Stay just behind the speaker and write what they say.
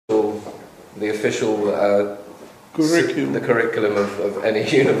the official curriculum. the curriculum of any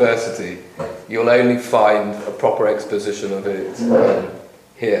university, you'll only find a proper exposition of it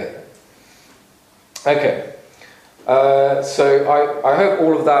here. Okay, so I hope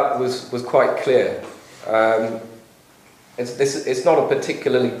all of that was quite clear. It's not a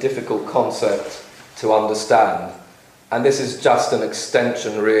particularly difficult concept to understand, and this is just an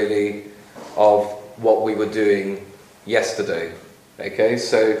extension really of what we were doing yesterday. Okay,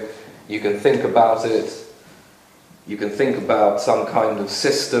 so you can think about it, you can think about some kind of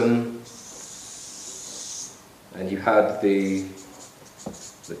system, and you had the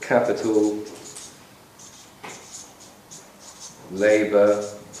capital, labour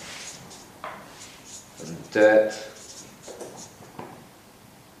and debt.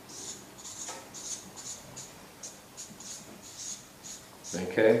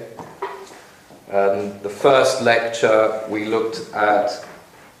 Okay. The first lecture we looked at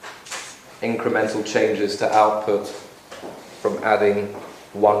incremental changes to output from adding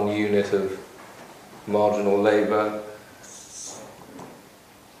 1 unit of marginal labour.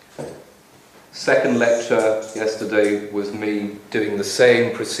 Second lecture yesterday was me doing the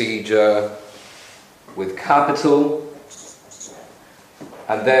same procedure with capital,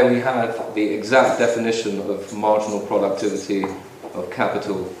 and there we had the exact definition of marginal productivity of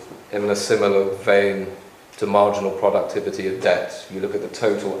capital in a similar vein to marginal productivity of debt. You look at the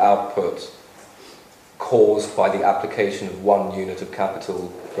total output caused by the application of 1 unit of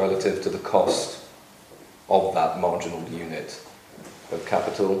capital relative to the cost of that marginal unit of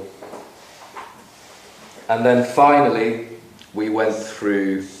capital. And then finally, we went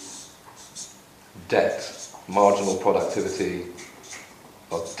through debt, marginal productivity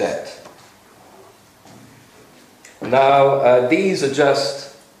of debt. Now, these are just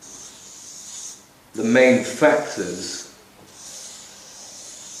the main factors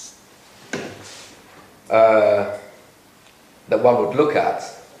that one would look at.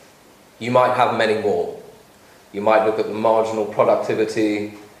 You might have many more. You might look at the marginal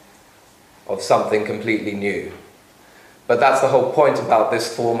productivity of something completely new. But that's the whole point about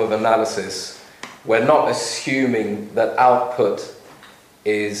this form of analysis. We're not assuming that output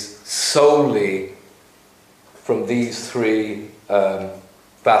is solely from these 3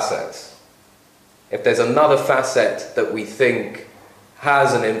 facets. If there's another facet that we think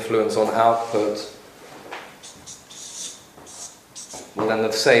has an influence on output, well, then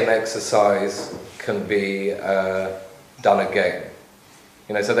the same exercise can be done again.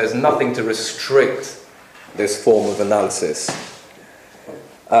 You know, so there's nothing to restrict this form of analysis.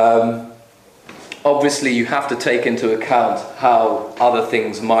 Obviously, you have to take into account how other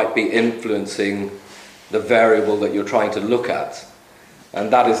things might be influencing the variable that you're trying to look at. And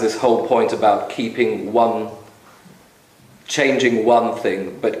that is this whole point about changing one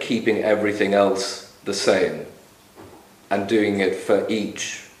thing, but keeping everything else the same, and doing it for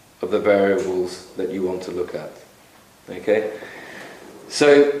each of the variables that you want to look at. Okay?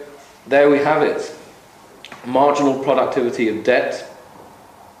 So, there we have it. Marginal productivity of debt,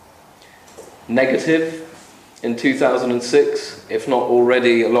 negative in 2006, if not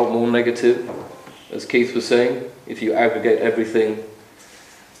already a lot more negative, as Keith was saying, if you aggregate everything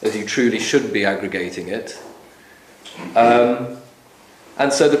as you truly should be aggregating it.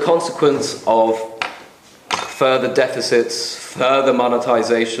 And so the consequence of further deficits, further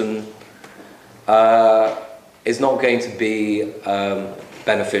monetization, is not going to be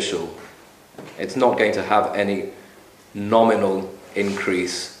beneficial. It's not going to have any nominal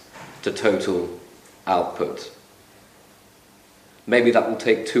increase to total output. Maybe that will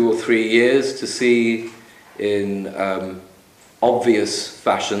take 2 or 3 years to see in obvious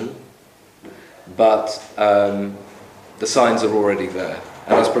fashion, but the signs are already there.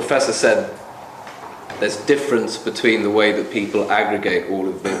 And as Professor said, there's difference between the way that people aggregate all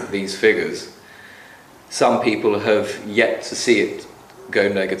of these figures. Some people have yet to see it go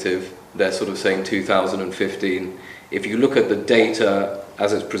negative. They're sort of saying 2015. If you look at the data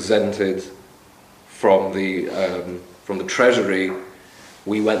as it's presented from the Treasury,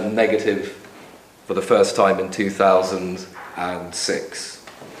 we went negative for the first time in 2006.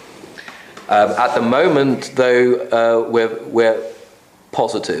 At the moment, though, we're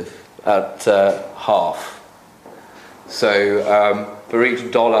positive at half. So for each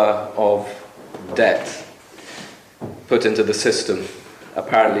dollar of debt put into the system,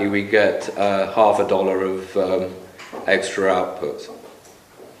 apparently we get half a dollar of extra output.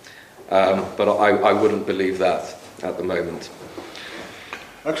 But I wouldn't believe that at the moment.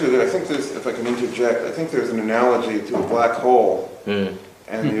 Actually, I think there's, if I can interject, I think there's an analogy to a black hole and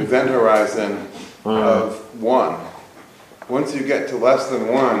the event horizon of 1. Once you get to less than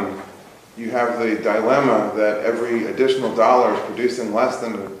 1, you have the dilemma that every additional dollar is producing less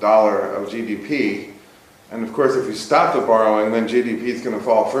than $1 of GDP. And of course, if you stop the borrowing, then GDP is going to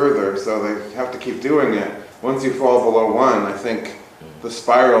fall further, so they have to keep doing it. Once you fall below 1, I think the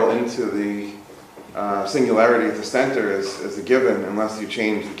spiral into the singularity at the center is a given, unless you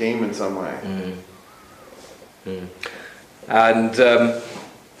change the game in some way. And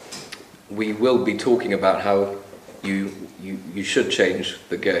we will be talking about how you should change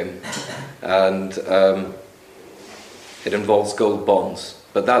the game, and it involves gold bonds,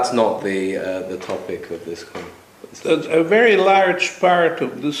 but that's not the topic of this conference. A very large part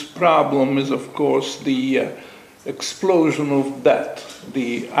of this problem is, of course, the explosion of debt,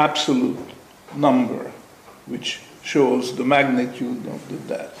 the absolute number, which shows the magnitude of the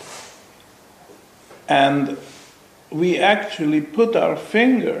debt. And we actually put our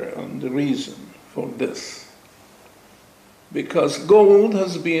finger on the reason for this, because gold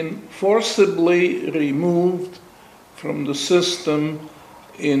has been forcibly removed from the system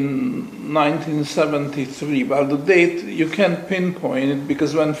in 1973. Well, the date you can't pinpoint it,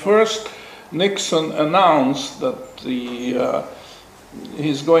 because when first Nixon announced that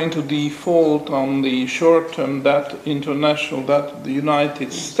he's going to default on the short-term debt, international debt of the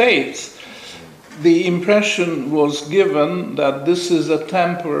United States, the impression was given that this is a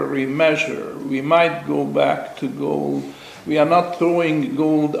temporary measure. We might go back to gold. We are not throwing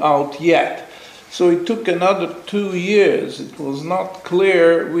gold out yet. So it took another 2 years. It was not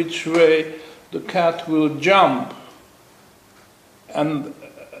clear which way the cat will jump. And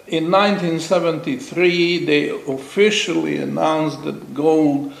in 1973, they officially announced that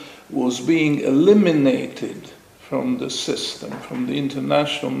gold was being eliminated from the system, from the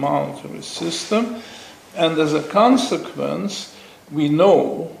international monetary system. And as a consequence, we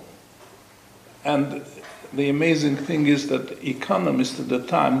know, and the amazing thing is that economists at the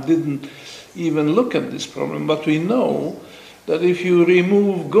time didn't even look at this problem, but we know that if you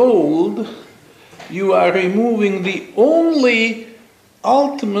remove gold, you are removing the only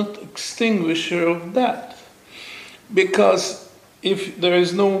ultimate extinguisher of debt. Because if there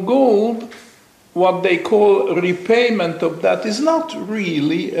is no gold, what they call repayment of debt is not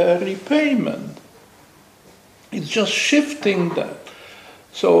really a repayment. It's just shifting debt.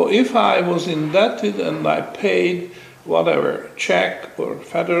 So if I was indebted and I paid whatever, check or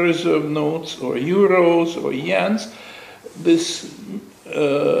Federal Reserve notes or euros or yens, this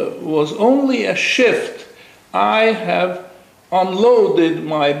was only a shift. I have unloaded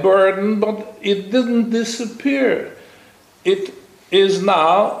my burden, but it didn't disappear. It is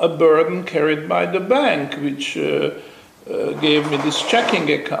now a burden carried by the bank, which gave me this checking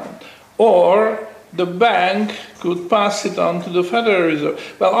account. Or the bank could pass it on to the Federal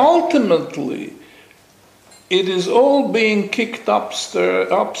Reserve. Well, ultimately, it is all being kicked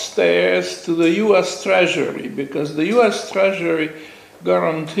upstairs to the US Treasury, because the US Treasury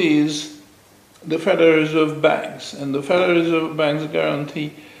guarantees the Federal Reserve banks, and the Federal Reserve banks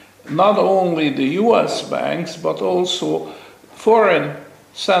guarantee not only the US banks, but also foreign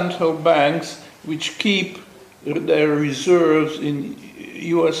central banks which keep their reserves in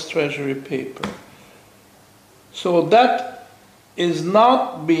US Treasury paper. So that is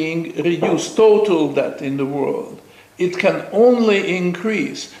not being reduced, total debt in the world. It can only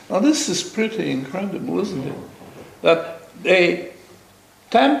increase. Now this is pretty incredible, isn't it? That they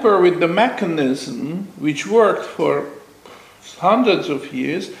tamper with the mechanism which worked for hundreds of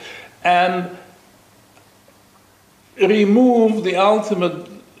years and remove the ultimate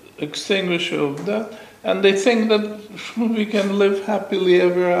extinguisher of debt, and they think that we can live happily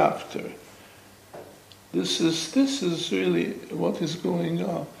ever after. This is really what is going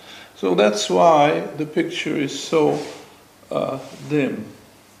on. So that's why the picture is so dim.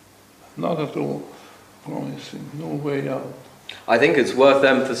 Not at all promising, no way out. I think it's worth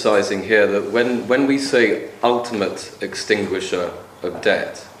emphasizing here that when we say ultimate extinguisher of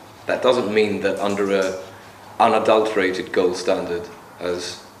debt, that doesn't mean that under an unadulterated gold standard,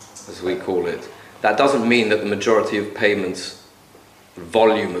 as we call it, that doesn't mean that the majority of payments,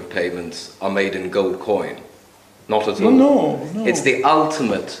 volume of payments, are made in gold coin. Not at all. No. It's the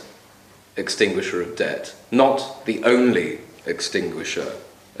ultimate extinguisher of debt, not the only extinguisher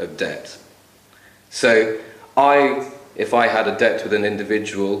of debt. So if I had a debt with an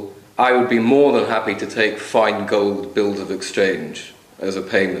individual, I would be more than happy to take fine gold bills of exchange as a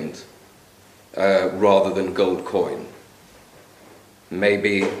payment rather than gold coin.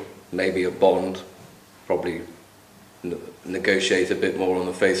 Maybe a bond, probably negotiate a bit more on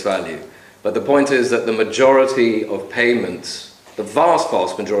the face value. But the point is that the majority of payments, the vast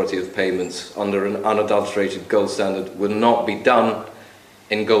majority of payments under an unadulterated gold standard will not be done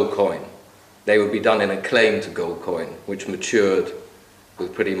in gold coin. they would be done in a claim to gold coin, which matured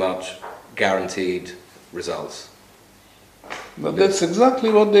with pretty much guaranteed results. But that's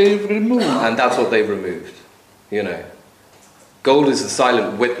exactly what they've removed. And that's what they've removed, you know. Gold is a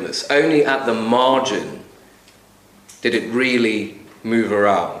silent witness. Only at the margin did it really move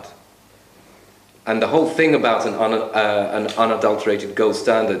around. And the whole thing about an unadulterated gold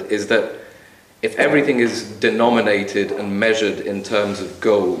standard is that if everything is denominated and measured in terms of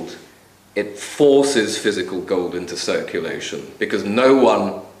gold, it forces physical gold into circulation, because no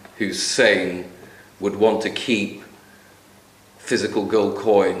one who's sane would want to keep physical gold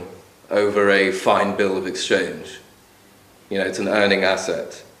coin over a fine bill of exchange. You know, it's an earning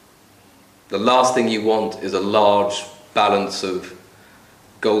asset. The last thing you want is a large balance of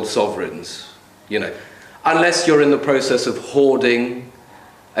gold sovereigns, you know, unless you're in the process of hoarding,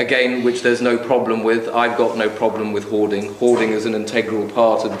 again, which there's no problem with. I've got no problem with hoarding. Hoarding is an integral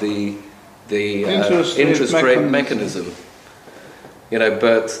part of the interest rate mechanism. You know,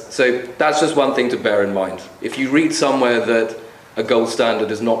 but so that's just one thing to bear in mind. If you read somewhere that a gold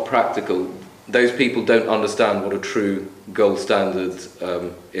standard is not practical, those people don't understand what a true gold standard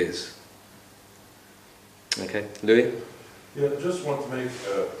is. Okay, Louis? Yeah, I just want to make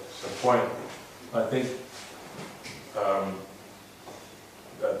a point. I think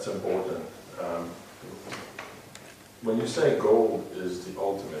that's important. When you say gold is the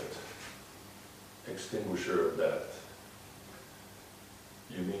ultimate extinguisher of debt,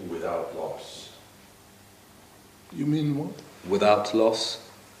 you mean without loss. You mean what? Without loss?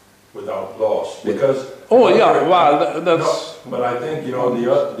 Without loss, because... Oh yeah, well, that's... No, but I think, you know,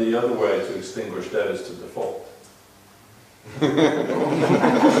 the other way to extinguish debt is to default.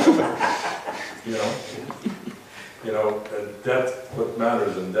 You know, debt, what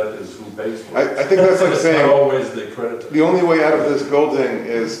matters in debt is who pays for it. I think that's like It's saying not always the creditor. the only way out of this building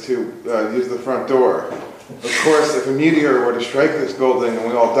is to use the front door. Of course, if a meteor were to strike this building and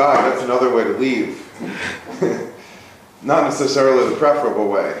we all die, that's another way to leave. Not necessarily the preferable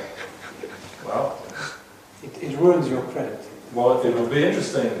way. Well, it ruins your credit. well, it will be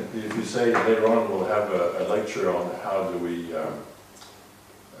interesting if you say later on we'll have a lecture on how do we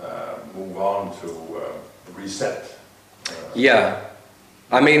move on to reset. Yeah.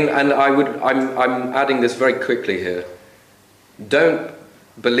 I mean, and I'm adding this very quickly here. Don't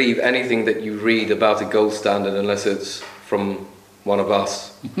believe anything that you read about a gold standard unless it's from one of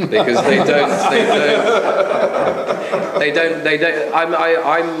us, because they don't,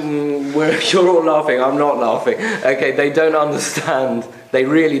 you're all laughing, I'm not laughing. Okay, they don't understand, they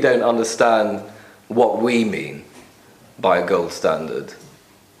really don't understand what we mean by a gold standard.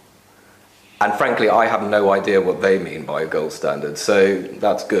 And frankly, I have no idea what they mean by a gold standard, so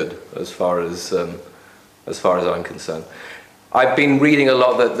that's good as far as I'm concerned. I've been reading a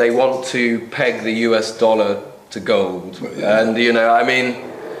lot that they want to peg the US dollar to gold, and you know, I mean,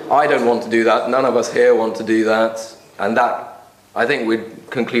 I don't want to do that, none of us here want to do that, and that, I think we'd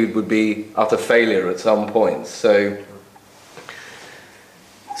conclude, would be utter failure at some point, so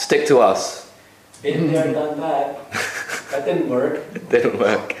stick to us. Been there, done that. That didn't work. It didn't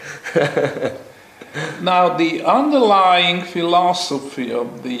work. Now, the underlying philosophy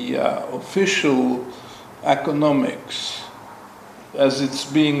of the official economics, as it's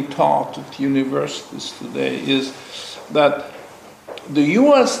being taught at universities today, is that the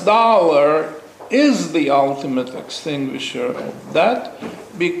US dollar is the ultimate extinguisher of debt,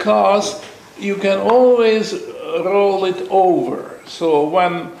 because you can always roll it over. So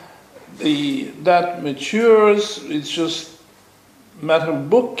when the debt matures, it's just a matter of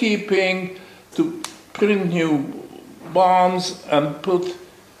bookkeeping to print new bonds and put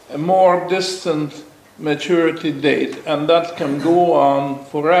a more distant maturity date, and that can go on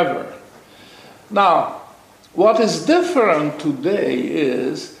forever. Now, what is different today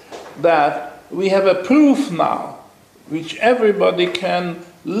is that we have a proof now, which everybody can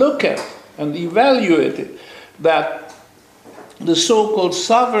look at and evaluate it, that the so-called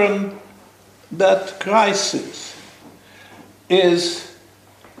sovereign debt crisis is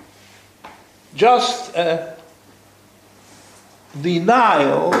just a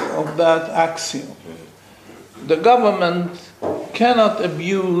denial of that axiom. The government cannot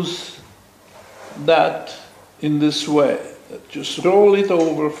abuse that in this way. Just roll it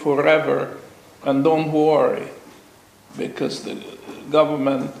over forever and don't worry, because the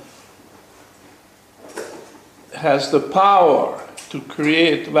government has the power to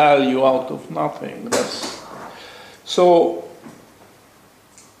create value out of nothing. So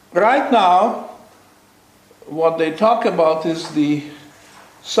right now, what they talk about is the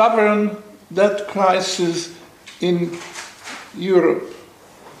sovereign debt crisis in Europe.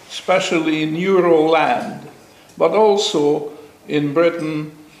 especially in Euroland, but also in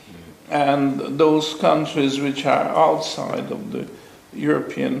Britain and those countries which are outside of the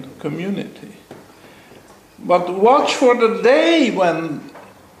European community. But watch for the day when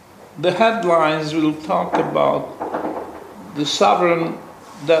the headlines will talk about the sovereign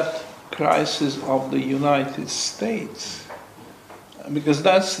debt crisis of the United States, because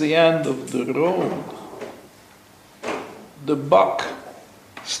that's the end of the road. The buck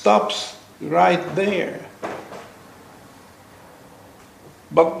stops right there.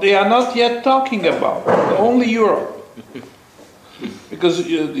 But they are not yet talking about it, only Europe. Because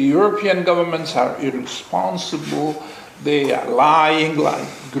the European governments are irresponsible, they are lying like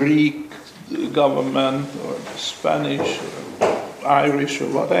Greek government or the Spanish or Irish or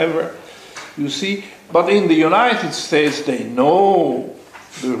whatever, you see. But in the United States they know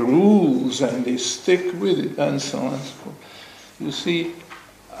the rules and they stick with it and so on and so forth. You see,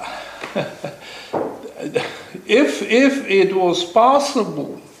 if it was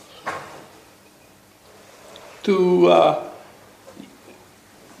possible to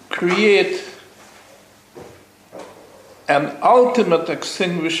create an ultimate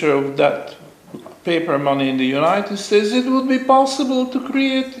extinguisher of that paper money in the United States, it would be possible to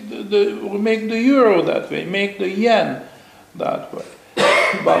create make the euro that way, make the yen that way.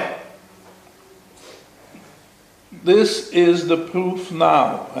 But this is the proof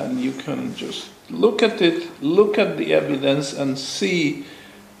now, and you can just look at it, look at the evidence and see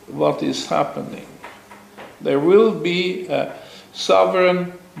what is happening. There will be a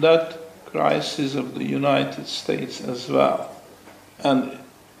sovereign debt crisis of the United States as well. And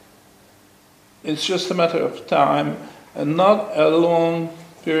it's just a matter of time, and not a long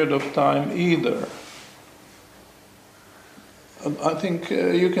period of time either. I think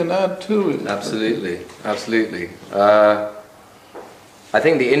you can add to it. Absolutely, absolutely. I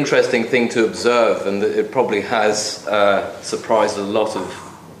think the interesting thing to observe, and it probably has surprised a lot of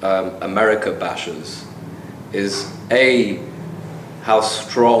America bashers, is A, how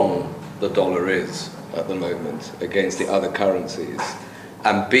strong the dollar is at the moment against the other currencies,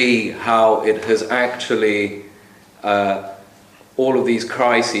 and B, how it has actually, all of these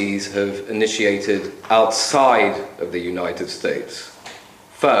crises have initiated outside of the United States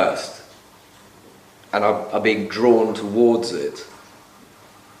first, and are being drawn towards it.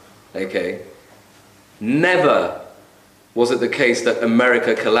 Okay? Never was it the case that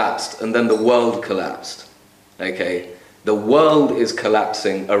America collapsed and then the world collapsed. Okay? The world is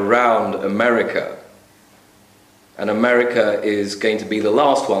collapsing around America. And America is going to be the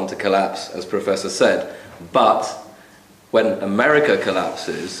last one to collapse, as Professor said. But when America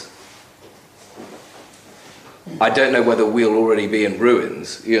collapses, I don't know whether we'll already be in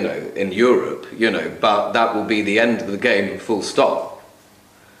ruins, in Europe, but that will be the end of the game, full stop.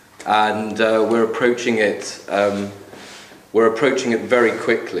 And we're approaching it very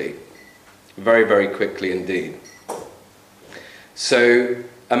quickly, very, very quickly indeed. So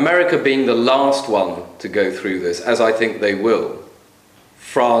America being the last one to go through this, as I think they will,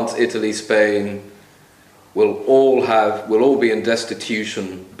 France, Italy, Spain will all be in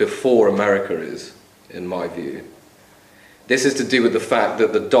destitution before America is, in my view. This is to do with the fact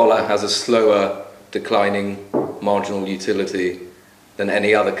that the dollar has a slower declining marginal utility than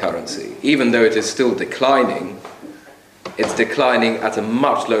any other currency. Even though it is still declining, it's declining at a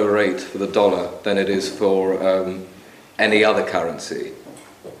much lower rate for the dollar than it is for any other currency.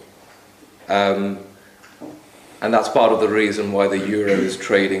 And that's part of the reason why the euro is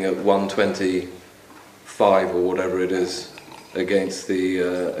trading at 125 or whatever it is against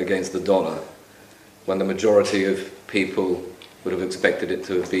the dollar, when the majority of people would have expected it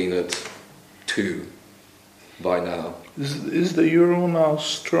to have been at 2 by now. Is the euro now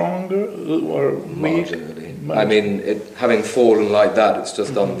stronger or weak? Marginally. I mean, having fallen like that, it's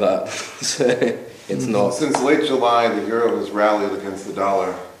just done that. So it's not. Since late July, the euro has rallied against the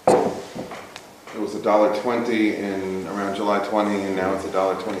dollar. It was $1.20 in around July 20, and now it's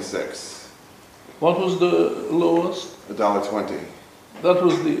 $1.26. What was the lowest? $1.20 That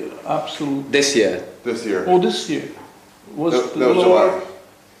was the absolute. This year. this year. Oh, this year was That the was lower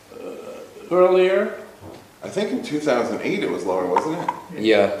July. earlier. I think in 2008 it was lower, wasn't it?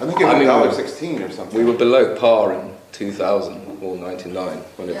 Yeah. I think it was $1.16 or something. We were below par in 2000 or 99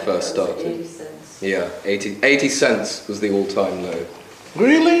 when it first started. 80 cents. Yeah, 80 cents was the all-time low.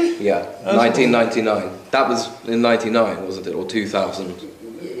 Really? Yeah, 1999. That was in 99, wasn't it? Or 2000?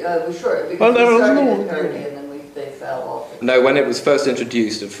 Well, sure, because Well, there we was started no- at 30 and then they fell off. No, when it was first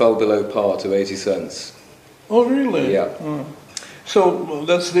introduced, it fell below par to 80 cents. Oh, really? Yeah. Oh. So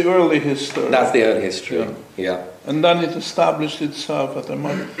that's the early history. That's the early history. Yeah. Yeah. and then it established itself at a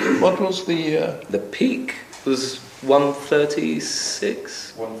much. What was the? The peak was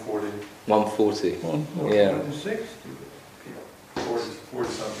 136, 140, 140. One, Yeah, 40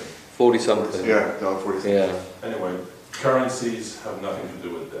 something. 40 something. Yeah, $1.46. Yeah. Anyway, currencies have nothing to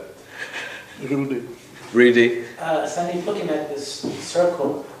do with that. Rudy. Rudy? Sandy, looking at this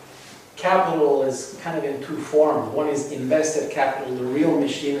circle, capital is kind of in two forms. One is invested capital, the real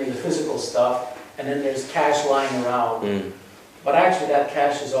machinery, the physical stuff, and then there's cash lying around. Mm. But actually that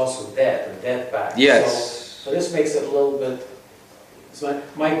cash is also debt or debt back. Yes. So this makes it a little bit, so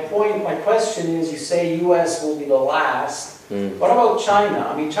my question is, you say US will be the last. Mm. What about China?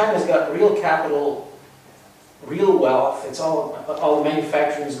 I mean, China's got real capital, real wealth. It's all the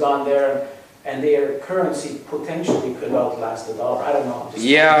manufacturing's gone there, and their currency potentially could outlast the dollar. I don't know.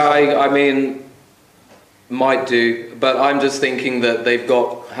 Yeah, I mean, might do, but I'm just thinking that they've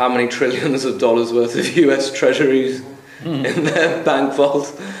got how many trillions of dollars worth of US treasuries in their bank vault.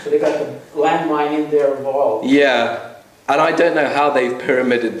 So they got the landmine in their vault. Yeah, and I don't know how they've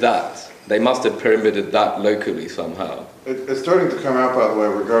pyramided that. They must have pyramided that locally somehow. It's starting to come out, by the way,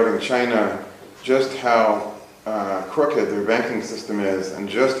 regarding China, just how crooked their banking system is, and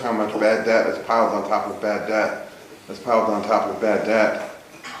just how much bad debt is piled on top of bad debt,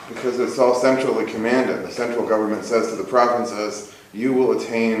 because it's all centrally commanded. The central government says to the provinces, you will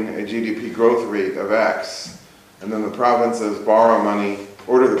attain a GDP growth rate of X, and then the provinces borrow money,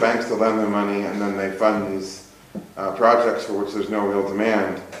 order the banks to lend them money, and then they fund these projects for which there's no real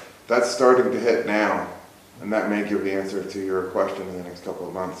demand. That's starting to hit now, and that may give the answer to your question in the next couple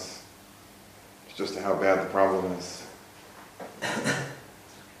of months. It's just how bad the problem is.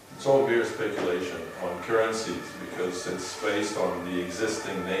 It's all mere speculation on currencies because it's based on the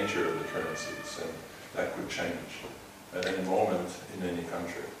existing nature of the currencies, and that could change at any moment in any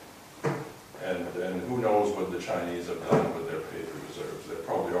country. And who knows what the Chinese have done with their paper reserves? They've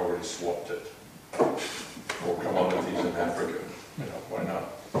probably already swapped it for commodities in Africa. You know, why not?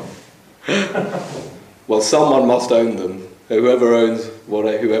 Well, someone must own them. Whoever owns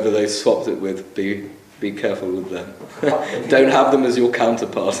whoever they swapped it with, be careful with them. Don't have them as your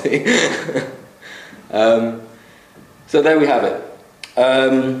counterparty. So there we have it.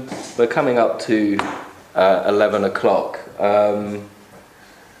 We're coming up to 11 o'clock.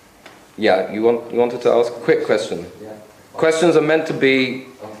 Yeah, you wanted to ask a quick question? Yeah. Questions are meant to be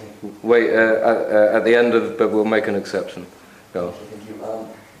at the end of, but we'll make an exception. Go. Okay, thank you.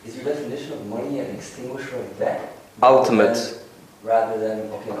 Is your definition of money an extinguisher of debt? Ultimate.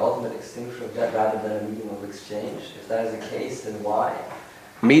 An ultimate extinguisher of debt rather than a medium of exchange? If that is the case, then why?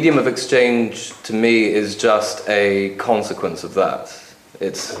 Medium of exchange to me is just a consequence of that.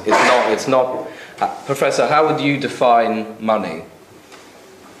 It's not. Professor, how would you define money?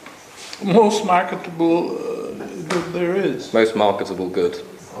 Most marketable good there is. Most marketable good.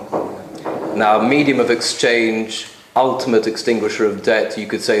 Now, medium of exchange, ultimate extinguisher of debt, you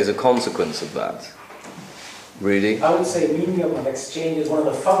could say is a consequence of that. Rudy? I would say medium of exchange is one of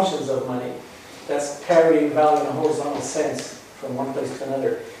the functions of money. That's carrying value in a horizontal sense from one place to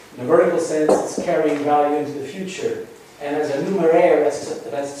another. In a vertical sense, it's carrying value into the future. And as a numeraire,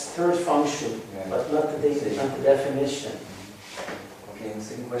 that's its third function, but not the definition. Okay, and the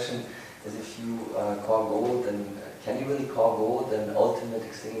second question is, if you call gold, then can you really call gold an ultimate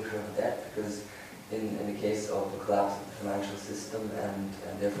extinguisher of debt? Because in the case of the collapse of the financial system and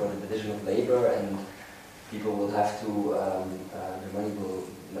therefore the division of labor, and people will have to, their money will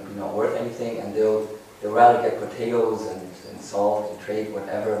be not worth anything, and they'll rather get potatoes and salt and trade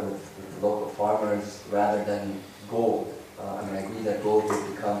whatever with the local farmers rather than gold. I mean, I agree that gold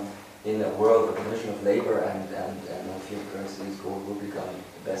will become, in a world of division of labor and no fiat currencies, gold will become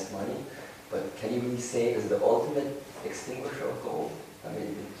the best money. But can you really say it is the ultimate extinguisher of gold? I mean,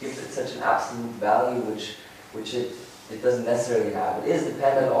 it gives it such an absolute value which it doesn't necessarily have. It is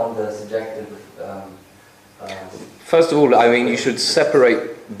dependent on the subjective. First of all, I mean, you should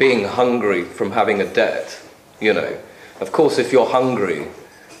separate being hungry from having a debt. You know, of course, if you're hungry,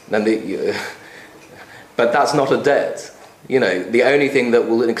 then but that's not a debt. You know, the only thing that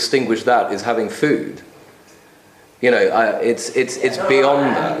will extinguish that is having food. You know, it's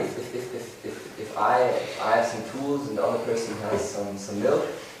beyond that. If I have some tools and the other person has some milk,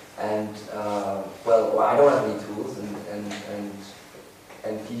 and well, I don't have any tools,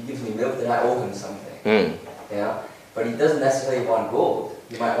 and he gives me milk, then I owe him something. Mm. Yeah, but he doesn't necessarily want gold.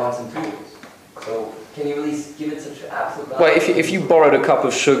 He might want some tools. So can you really give it such an absolute value? Well, if you borrowed a cup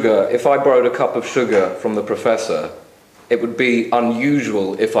of sugar, if I borrowed a cup of sugar from the professor, it would be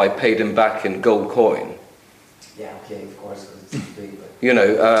unusual if I paid him back in gold coin. Yeah, okay, of course, because it's big. But You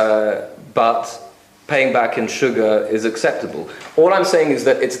know, but paying back in sugar is acceptable. All I'm saying is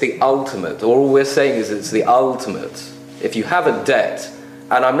that it's the ultimate. All we're saying is it's the ultimate. If you have a debt,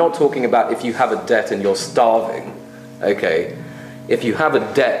 and I'm not talking about if you have a debt and you're starving, okay? If you have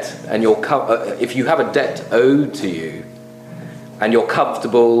a debt and if you have a debt owed to you, and you're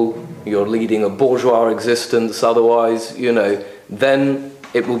comfortable, you're leading a bourgeois existence, otherwise, then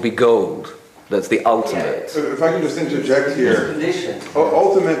it will be gold. That's the ultimate. So if I can just interject here. Conditions.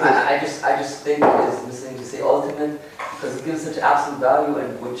 Ultimate. I just think it's missing to say ultimate because it gives such absolute value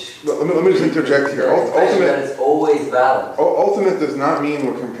and which. Let me just interject here. Ultimate that it's always valid. Ultimate does not mean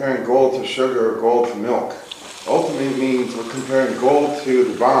we're comparing gold to sugar or gold to milk. Ultimate means we're comparing gold to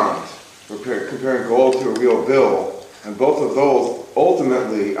the bond. We're comparing gold to a real bill. And both of those,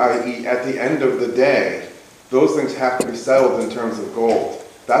 ultimately, i.e. at the end of the day, those things have to be settled in terms of gold.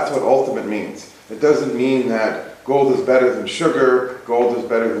 That's what ultimate means. It doesn't mean that gold is better than sugar, gold is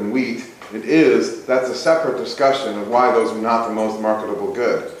better than wheat. That's a separate discussion of why those are not the most marketable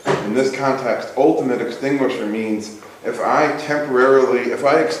good. In this context, ultimate extinguisher means if I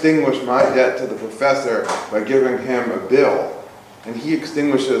extinguish my debt to the professor by giving him a bill, and he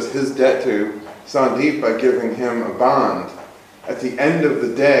extinguishes his debt to Sandeep by giving him a bond, at the end of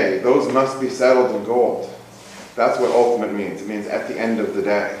the day, those must be settled in gold. That's what ultimate means. It means at the end of the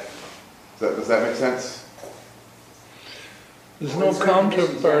day. Does that make sense? There's no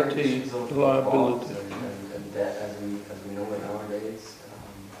counterparty liability. And debt as we know it nowadays.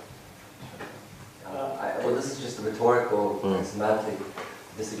 Well, this is just a rhetorical, semantic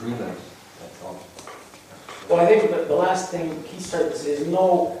disagreement. That's all. Well, I think the last thing he started to say is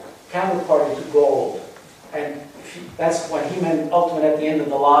no counterparty to gold. And that's what he meant ultimate at the end of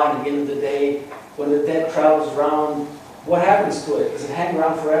the line, at the end of the day, when the debt travels around, what happens to it? Does it hang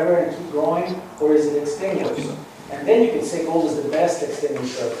around forever and keep growing, or is it extinguished? And then you can say gold is the best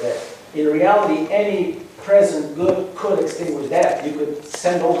extinguisher of debt. In reality, any present good could extinguish debt. You could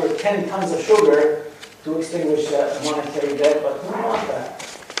send over 10 tons of sugar to extinguish monetary debt, but who wants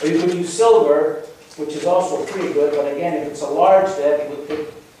that? Or you could use silver, which is also pretty good, but again, if it's a large debt, it would take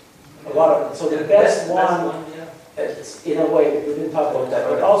a lot of it. So the best one, it's, in a way, we didn't talk about that,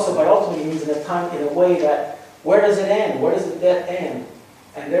 but also by ultimately means in a way that, where does it end? Where does the debt end?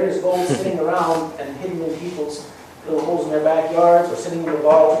 And there is gold sitting around and hidden in people's little holes in their backyards or sitting in the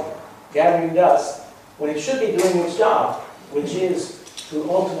vault gathering dust, when it should be doing its job, which is to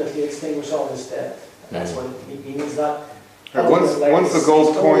ultimately extinguish all this debt. That's what it means. Not once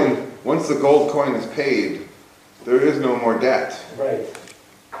the gold coin is paid, there is no more debt. right.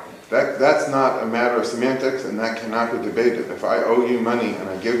 That's not a matter of semantics, and that cannot be debated. If I owe you money and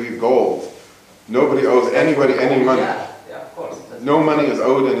I give you gold, nobody owes anybody any money. Yeah, of course. No money is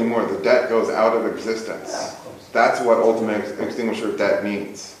owed anymore. The debt goes out of existence. Yeah, of course. That's what ultimate extinguisher of debt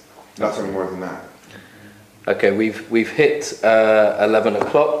means. Nothing more than that. Okay, we've hit 11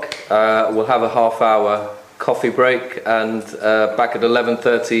 o'clock. We'll have a half-hour coffee break, and back at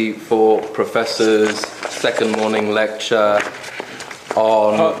 11:30 for Professor's second morning lecture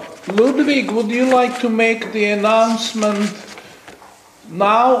on... Ludwig, would you like to make the announcement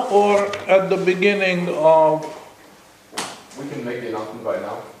now or at the beginning of... We can make the announcement right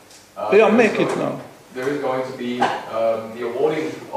now. Yeah, make it now. There is going to be the awarding